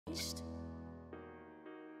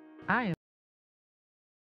I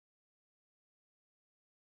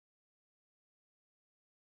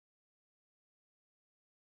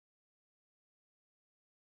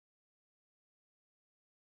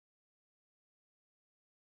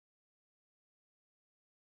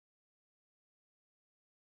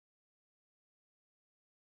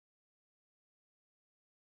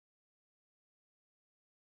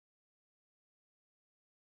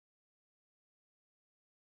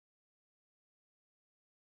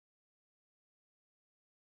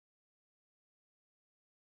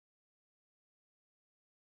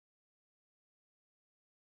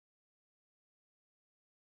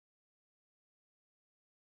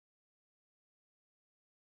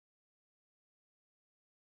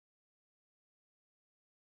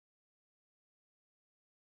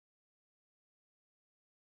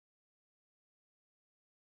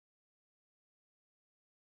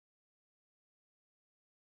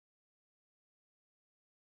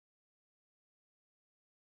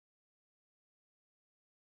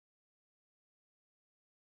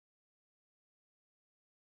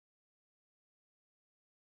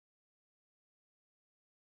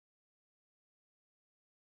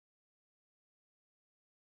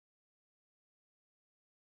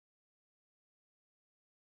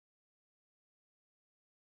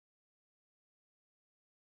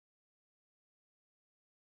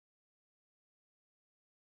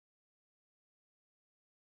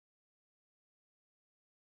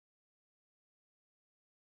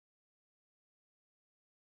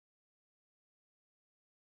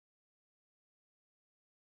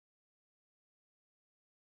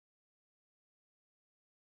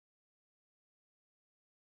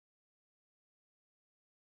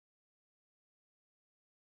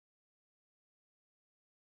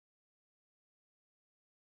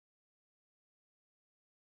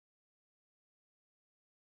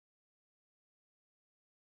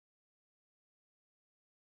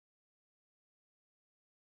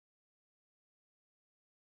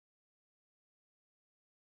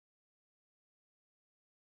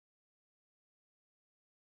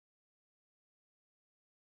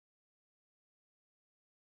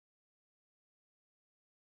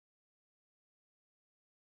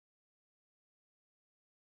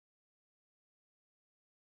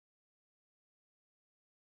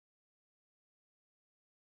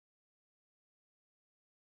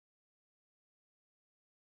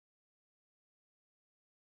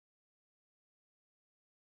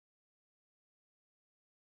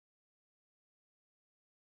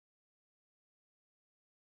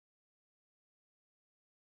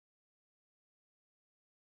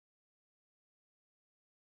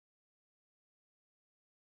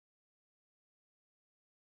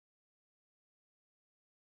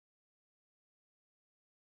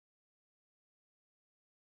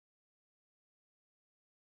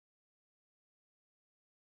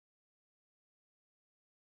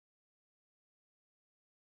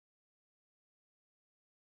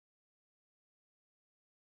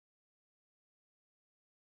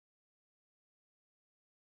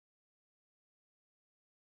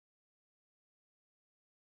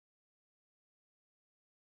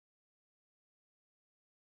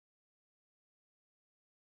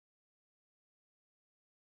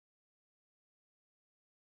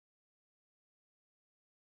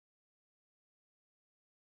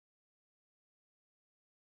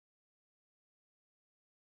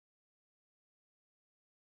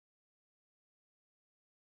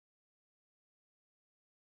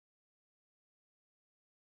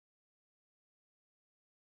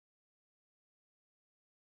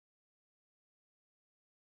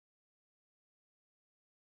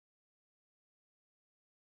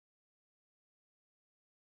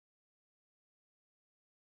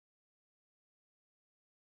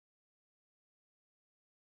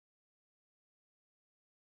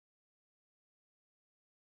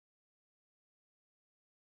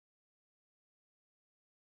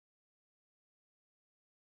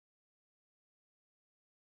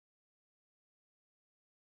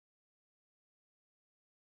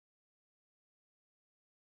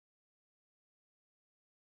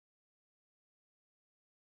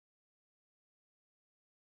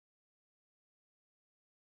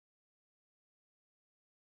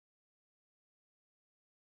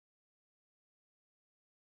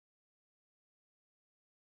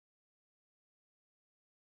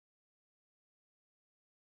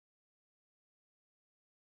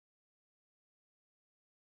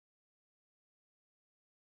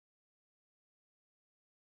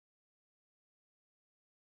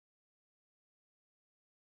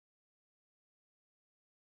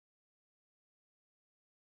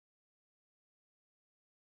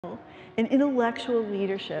and intellectual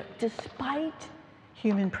leadership despite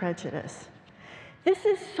human prejudice. This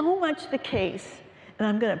is so much the case, and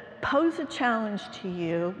I'm going to pose a challenge to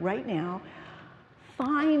you right now.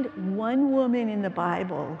 Find one woman in the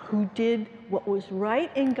Bible who did what was right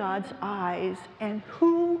in God's eyes and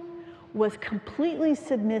who was completely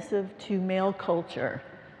submissive to male culture.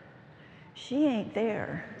 She ain't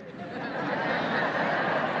there.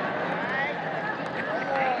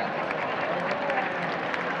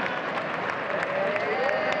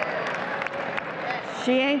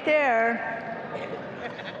 She ain't there.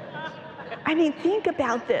 I mean, think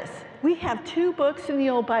about this. We have two books in the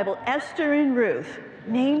old Bible, Esther and Ruth,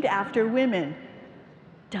 named after women.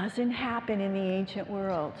 Doesn't happen in the ancient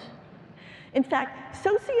world. In fact,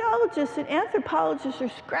 sociologists and anthropologists are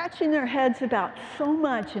scratching their heads about so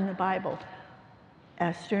much in the Bible.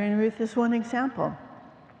 Esther and Ruth is one example.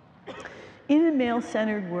 In a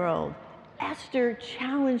male-centered world, Esther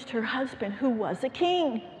challenged her husband, who was a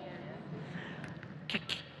king.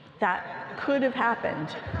 That could have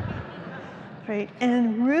happened, right?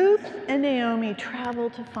 And Ruth and Naomi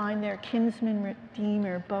traveled to find their kinsman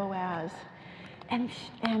redeemer, Boaz.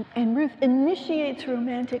 And Ruth initiates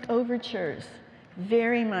romantic overtures,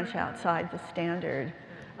 very much outside the standard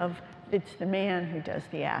of it's the man who does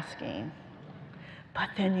the asking. But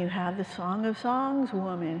then you have the Song of Songs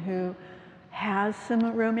woman who has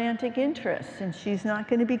some romantic interests, and she's not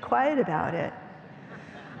going to be quiet about it.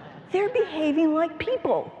 They're behaving like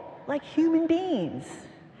people, like human beings.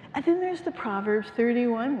 And then there's the Proverbs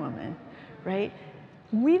 31 woman, right?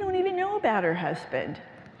 We don't even know about her husband.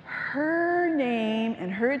 Her name and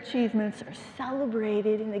her achievements are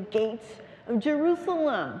celebrated in the gates of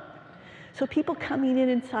Jerusalem. So people coming in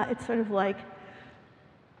inside, it's sort of like,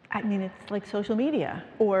 I mean, it's like social media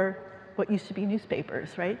or what used to be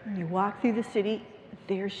newspapers, right? When you walk through the city,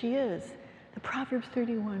 there she is, the Proverbs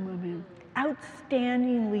 31 woman,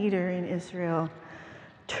 outstanding leader in Israel,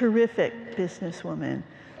 terrific businesswoman.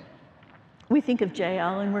 We think of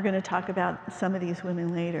Jael, and we're going to talk about some of these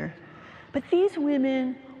women later. But these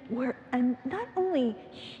women were not only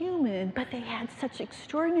human, but they had such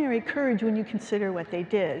extraordinary courage when you consider what they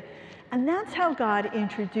did. And that's how God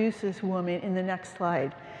introduces woman in the next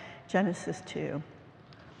slide, Genesis 2.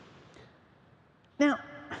 Now,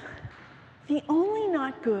 the only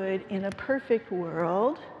not good in a perfect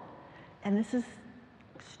world, and this is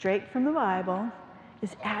straight from the Bible,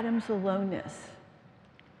 is Adam's aloneness.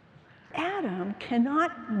 Adam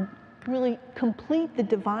cannot really complete the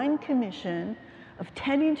divine commission of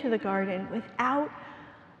tending to the garden without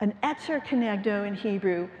an etzer kenegdo in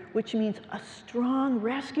Hebrew, which means a strong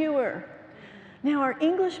rescuer. Now, our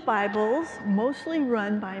English Bibles, mostly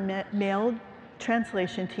run by male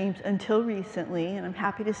translation teams until recently, and I'm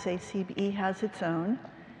happy to say CBE has its own,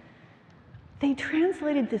 they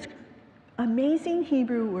translated this amazing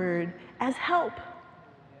Hebrew word as help.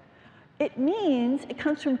 It means, it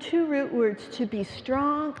comes from two root words, to be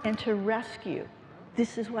strong and to rescue.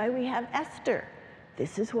 This is why we have Esther.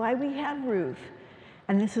 This is why we have Ruth.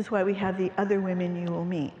 And this is why we have the other women you will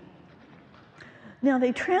meet. Now,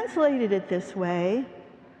 they translated it this way,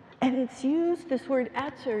 and it's used, this word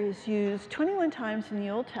etzer is used 21 times in the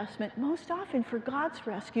Old Testament, most often for God's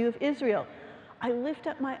rescue of Israel. I lift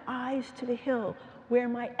up my eyes to the hill where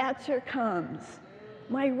my etzer comes,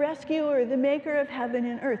 my rescuer, the maker of heaven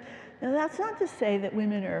and earth. Now, that's not to say that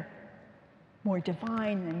women are more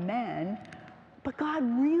divine than men, but God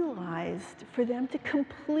realized for them to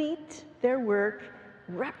complete their work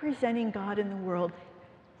representing God in the world,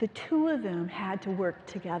 the two of them had to work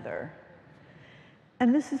together.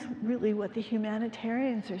 And this is really what the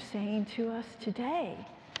humanitarians are saying to us today.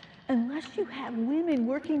 Unless you have women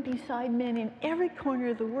working beside men in every corner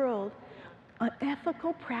of the world,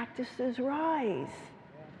 unethical practices rise.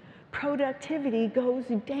 Productivity goes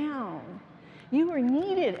down. You are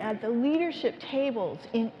needed at the leadership tables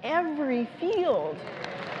in every field.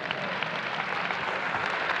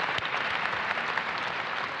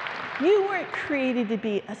 You weren't created to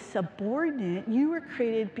be a subordinate. You were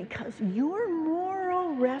created because your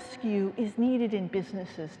moral rescue is needed in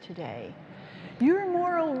businesses today. Your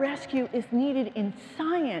moral rescue is needed in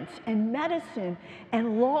science and medicine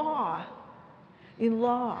and law. In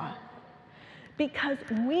law. Because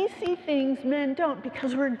we see things men don't,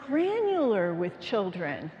 because we're granular with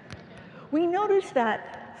children. We notice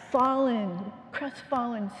that fallen,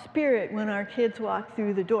 crestfallen spirit when our kids walk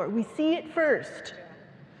through the door. We see it first.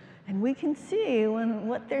 And we can see when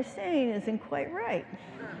what they're saying isn't quite right.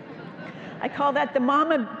 I call that the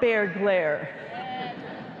mama bear glare.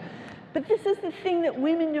 But this is the thing that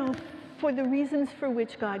women know for the reasons for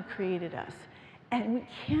which God created us. And we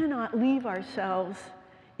cannot leave ourselves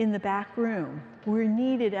in the back room. We're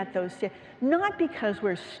needed at those stages, not because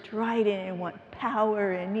we're strident and want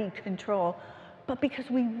power and need control, but because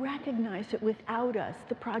we recognize that without us,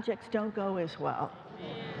 the projects don't go as well.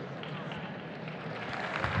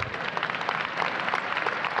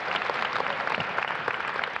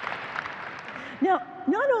 Now,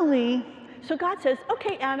 not only, so God says,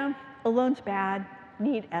 okay, Adam, alone's bad,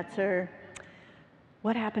 need Etzer.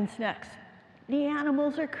 What happens next? The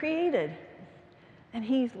animals are created. And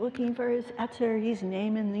he's looking for his Etzer, he's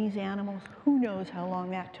naming these animals. Who knows how long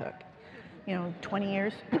that took? 20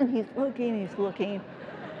 years? He's looking. He's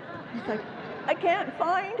like, I can't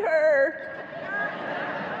find her.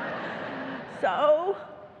 So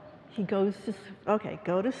he goes to, okay,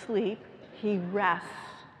 go to sleep. He rests.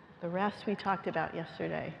 The rest we talked about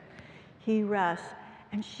yesterday. He rests,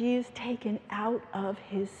 and she is taken out of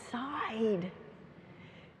his side.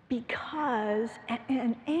 Because,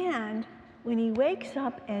 and when he wakes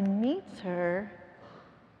up and meets her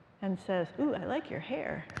and says, ooh, I like your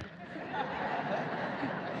hair.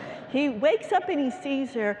 He wakes up and he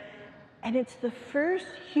sees her, and it's the first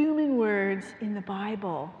human words in the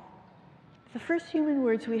Bible. The first human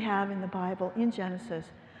words we have in the Bible in Genesis.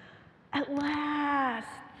 At last,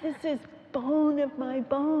 this is bone of my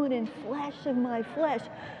bone and flesh of my flesh.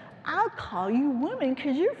 I'll call you woman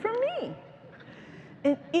because you're from me.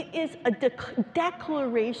 And it is a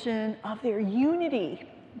declaration of their unity,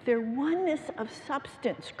 their oneness of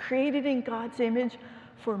substance, created in God's image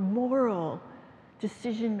for moral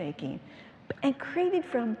decision-making, and created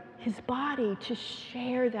from his body to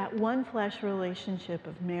share that one flesh relationship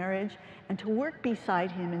of marriage and to work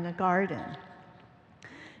beside him in the garden.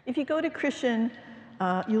 If you go to Christian,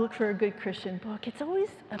 you look for a good Christian book, it's always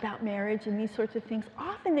about marriage and these sorts of things.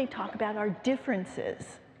 Often they talk about our differences.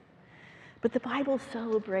 But the Bible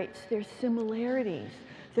celebrates their similarities,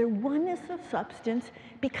 their oneness of substance,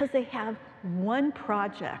 because they have one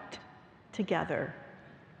project together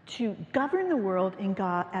to govern the world in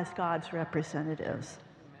God as God's representatives.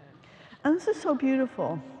 And this is so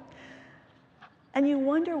beautiful. And you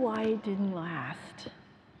wonder why it didn't last.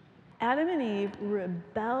 Adam and Eve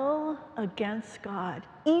rebel against God.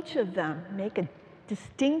 Each of them make a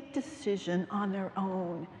distinct decision on their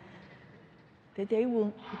own that they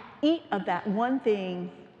will eat of that one thing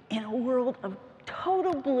in a world of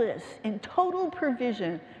total bliss and total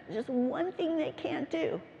provision. There's just one thing they can't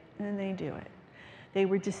do, and then they do it. They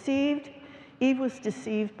were deceived. Eve was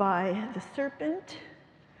deceived by the serpent,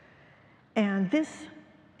 and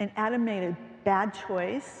Adam made a bad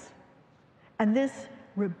choice, and this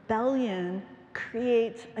rebellion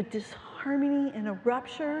creates a disharmony and a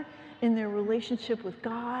rupture in their relationship with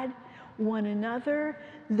God, one another,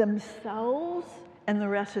 themselves, and the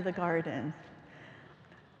rest of the garden.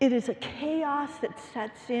 It is a chaos that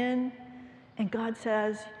sets in, and God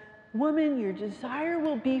says, woman, your desire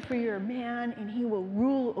will be for your man, and he will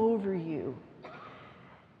rule over you.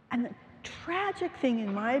 And the tragic thing,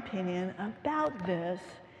 in my opinion, about this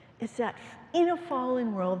is that in a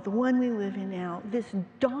fallen world, the one we live in now, this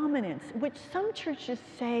dominance, which some churches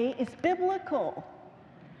say is biblical.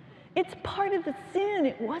 It's part of the sin.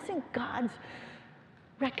 It wasn't God's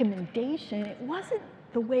recommendation. It wasn't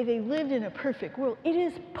the way they lived in a perfect world. It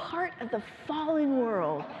is part of the fallen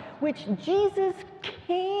world, which Jesus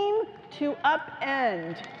came to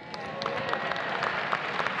upend.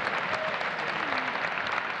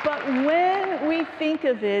 But when we think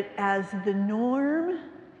of it as the norm,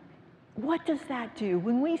 what does that do?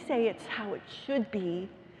 When we say it's how it should be,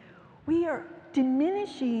 we are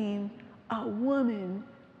diminishing a women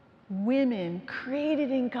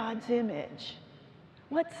created in God's image.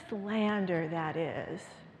 What slander that is.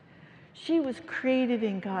 She was created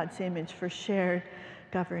in God's image for shared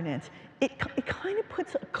governance. It kind of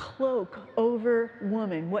puts a cloak over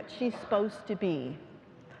woman, what she's supposed to be.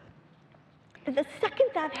 And the second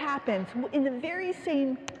that happens, in the very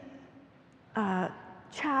same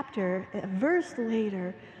chapter, a verse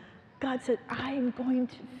later, God said, I am going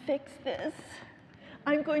to fix this.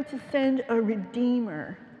 I'm going to send a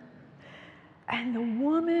redeemer. And the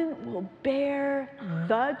woman will bear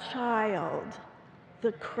the child,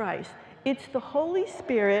 the Christ. It's the Holy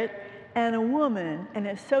Spirit and a woman, and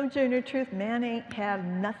as Sojourner Truth, man ain't have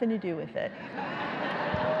nothing to do with it.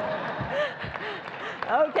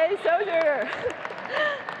 Okay, Sojourner.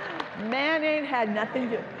 Man ain't had nothing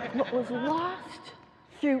to do. What was lost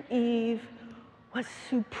through Eve was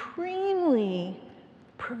supremely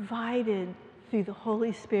provided through the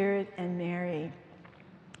Holy Spirit and Mary.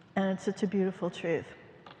 And it's such a beautiful truth.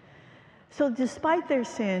 So despite their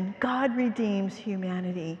sin, God redeems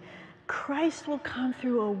humanity. Christ will come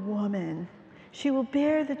through a woman. She will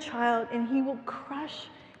bear the child, and he will crush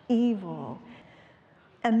evil.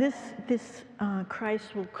 And this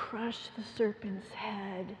Christ will crush the serpent's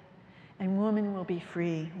head, and woman will be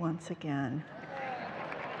free once again.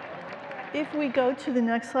 If we go to the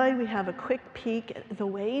next slide, we have a quick peek at the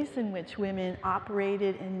ways in which women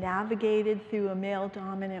operated and navigated through a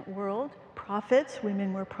male-dominant world. Prophets,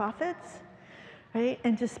 women were prophets, right?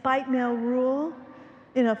 And despite male rule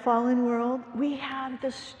in a fallen world, we have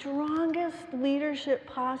the strongest leadership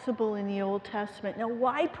possible in the Old Testament. Now,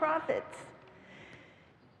 why prophets?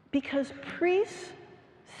 Because priests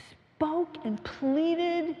spoke and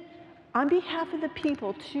pleaded on behalf of the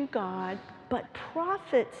people to God, but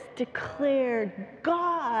prophets declared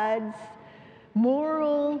God's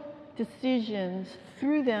moral decisions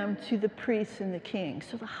through them to the priests and the kings.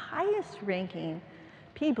 So the highest ranking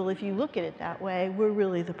people, if you look at it that way, were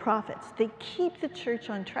really the prophets. They keep the church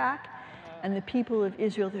on track, and the people of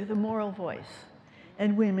Israel, they're the moral voice,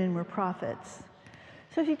 and women were prophets.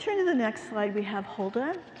 So if you turn to the next slide, we have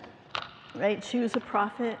Huldah, right? She was a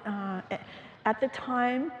prophet at the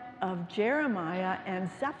time of Jeremiah and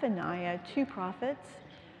Zephaniah, 2 prophets.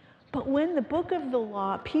 But when the book of the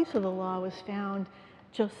law, piece of the law was found,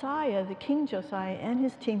 Josiah, the king Josiah, and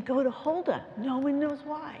his team go to Huldah. No one knows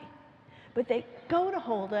why. But they go to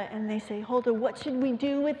Huldah and they say, Huldah, what should we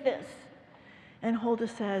do with this? And Huldah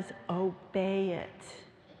says, obey it.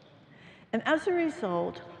 And as a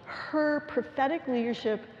result, her prophetic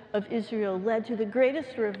leadership of Israel led to the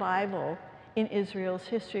greatest revival in Israel's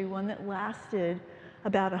history, one that lasted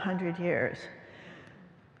about 100 years.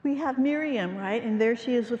 We have Miriam, right? And there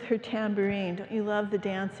she is with her tambourine. Don't you love the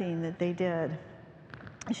dancing that they did?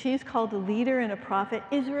 She's called a leader and a prophet.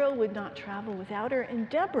 Israel would not travel without her. And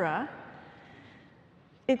Deborah,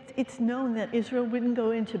 it's known that Israel wouldn't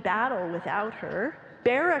go into battle without her.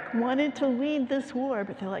 Barak wanted to lead this war,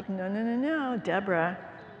 but they're like, no, no, no, no, Deborah,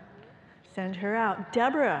 send her out.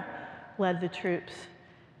 Deborah led the troops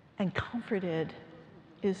and comforted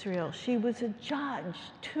Israel. She was a judge,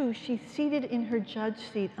 too. She's seated in her judge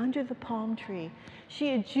seat under the palm tree.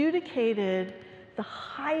 She adjudicated the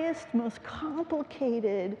highest, most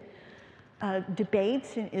complicated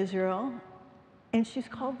debates in Israel, and she's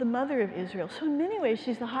called the mother of Israel. So in many ways,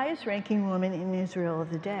 she's the highest ranking woman in Israel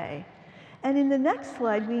of the day. And in the next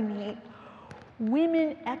slide, we meet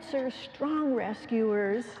women Etzer strong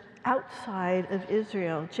rescuers outside of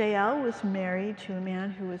Israel. Jael was married to a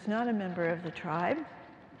man who was not a member of the tribe.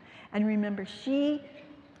 And remember, she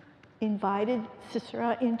invited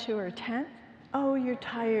Sisera into her tent. Oh, you're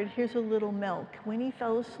tired, here's a little milk. When he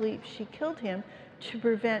fell asleep, she killed him to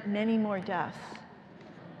prevent many more deaths.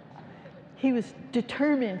 He was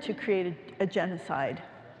determined to create a genocide.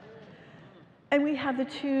 And we have the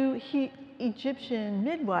 2 Egyptian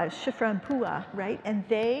midwives, Shiphrah and Puah, right? And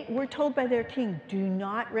they were told by their king, do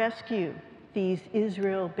not rescue these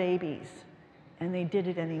Israel babies. And they did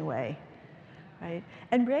it anyway. Right?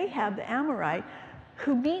 And Rahab, the Amorite,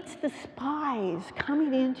 who meets the spies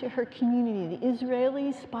coming into her community, the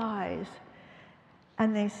Israeli spies,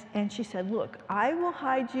 and she said, look, I will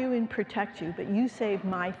hide you and protect you, but you save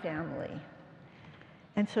my family.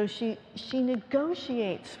 And so she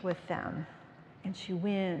negotiates with them, and she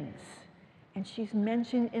wins. And she's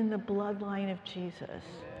mentioned in the bloodline of Jesus.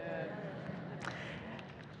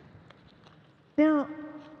 Now,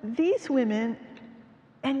 these women,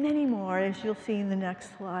 and many more, as you'll see in the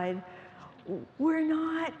next slide, were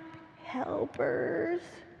not helpers.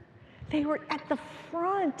 They were at the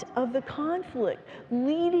front of the conflict,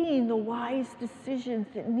 leading the wise decisions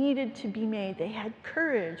that needed to be made. They had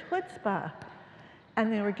courage, chutzpah,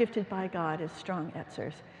 and they were gifted by God as strong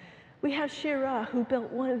Etzers. We have Shirah, who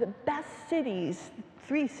built one of the best cities,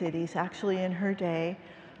 3 cities actually in her day,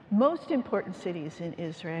 most important cities in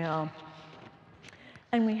Israel.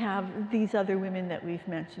 And we have these other women that we've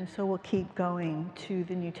mentioned, so we'll keep going to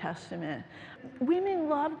the New Testament. Women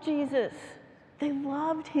loved Jesus. They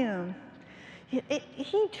loved him.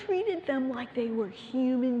 He treated them like they were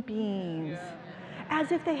human beings,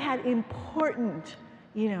 as if they had important,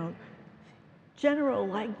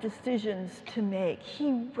 general-like decisions to make.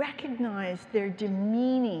 He recognized their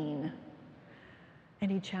demeaning, and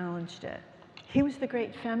he challenged it. He was the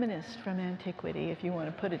great feminist from antiquity, if you want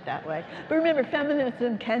to put it that way. But remember,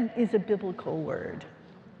 feminism is a biblical word.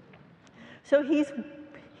 So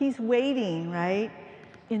he's waiting, right,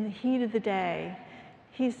 in the heat of the day.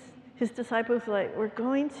 His disciples are like, we're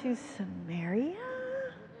going to Samaria?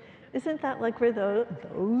 Isn't that like where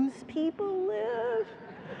those people live?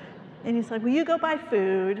 And he's like, will you go buy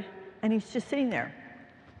food? And he's just sitting there,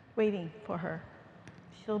 waiting for her.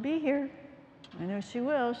 She'll be here. I know she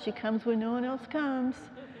will. She comes when no one else comes.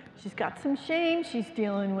 She's got some shame she's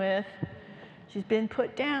dealing with. She's been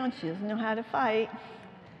put down. She doesn't know how to fight.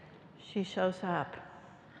 She shows up,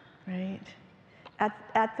 right?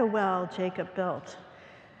 At the well Jacob built.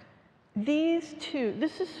 These two,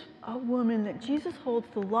 this is a woman that Jesus holds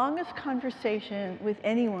the longest conversation with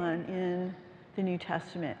anyone in the New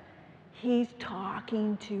Testament. He's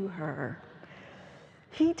talking to her.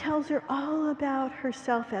 He tells her all about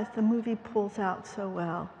herself, as the movie pulls out so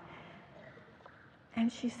well.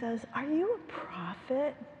 And she says, "Are you a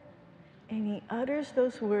prophet?" And he utters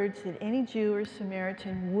those words that any Jew or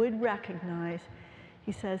Samaritan would recognize.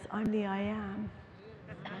 He says, "I'm the I am."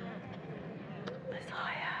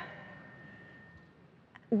 Messiah.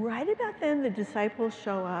 Right about then, the disciples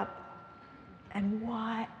show up, and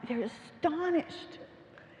what? They're astonished.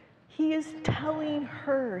 He is telling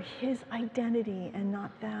her his identity and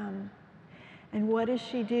not them. And what does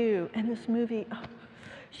she do? In this movie,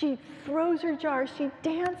 she throws her jar, she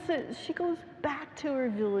dances, she goes back to her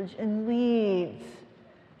village and leads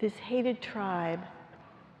this hated tribe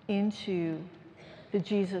into the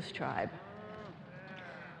Jesus tribe.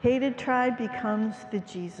 Hated tribe becomes the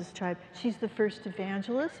Jesus tribe. She's the first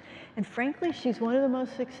evangelist, and frankly, she's one of the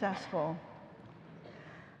most successful.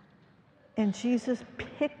 And Jesus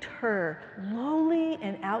picked her, lowly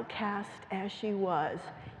and outcast as she was.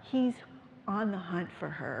 He's on the hunt for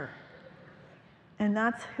her. And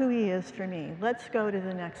that's who he is for me. Let's go to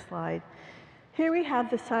the next slide. Here we have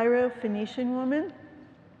the Syro-Phoenician woman.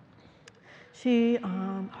 She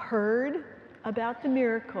heard about the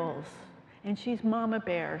miracles, and she's mama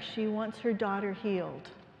bear. She wants her daughter healed.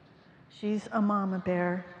 She's a mama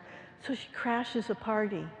bear. So she crashes a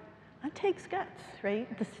party. That takes guts, right?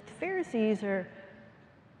 The Pharisees are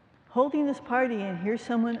holding this party, and here's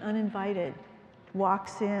someone uninvited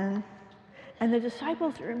walks in, and the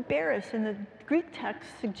disciples are embarrassed, and the Greek text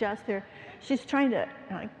suggests she's trying to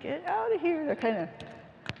get out of here. They're kind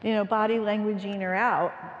of, body languaging her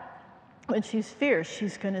out. When she's fierce,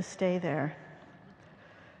 she's going to stay there.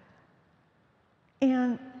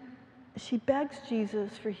 And she begs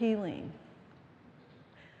Jesus for healing.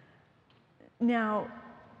 Now,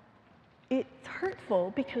 it's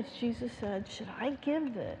hurtful because Jesus said, "Should I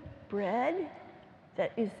give the bread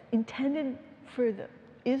that is intended for the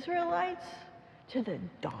Israelites to the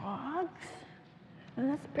dogs?" And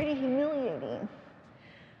that's pretty humiliating.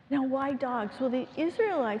 Now, why dogs? Well, the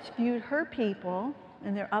Israelites viewed her people,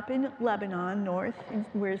 and they're up in Lebanon, north,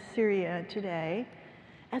 where's Syria today,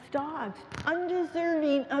 as dogs,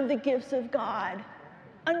 undeserving of the gifts of God.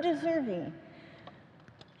 Undeserving.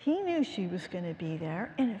 He knew she was going to be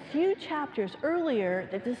there. And a few chapters earlier,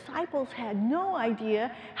 the disciples had no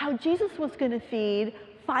idea how Jesus was going to feed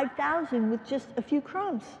 5,000 with just a few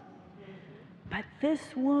crumbs. But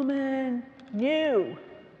this woman knew.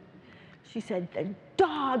 She said, "The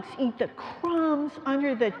dogs eat the crumbs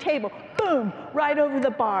under the table." Boom, right over the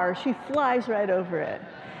bar. She flies right over it.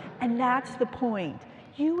 And that's the point.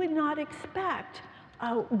 You would not expect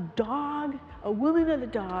a dog, a woman of the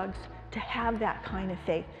dogs, to have that kind of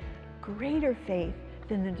faith. Greater faith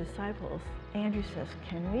than the disciples. Andrew says,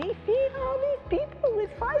 "Can we feed all these people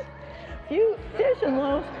with 5 few fish and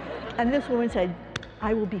loaves?" And this woman said,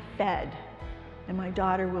 "I will be fed, and my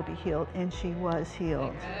daughter will be healed." And she was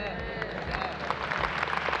healed. Amen.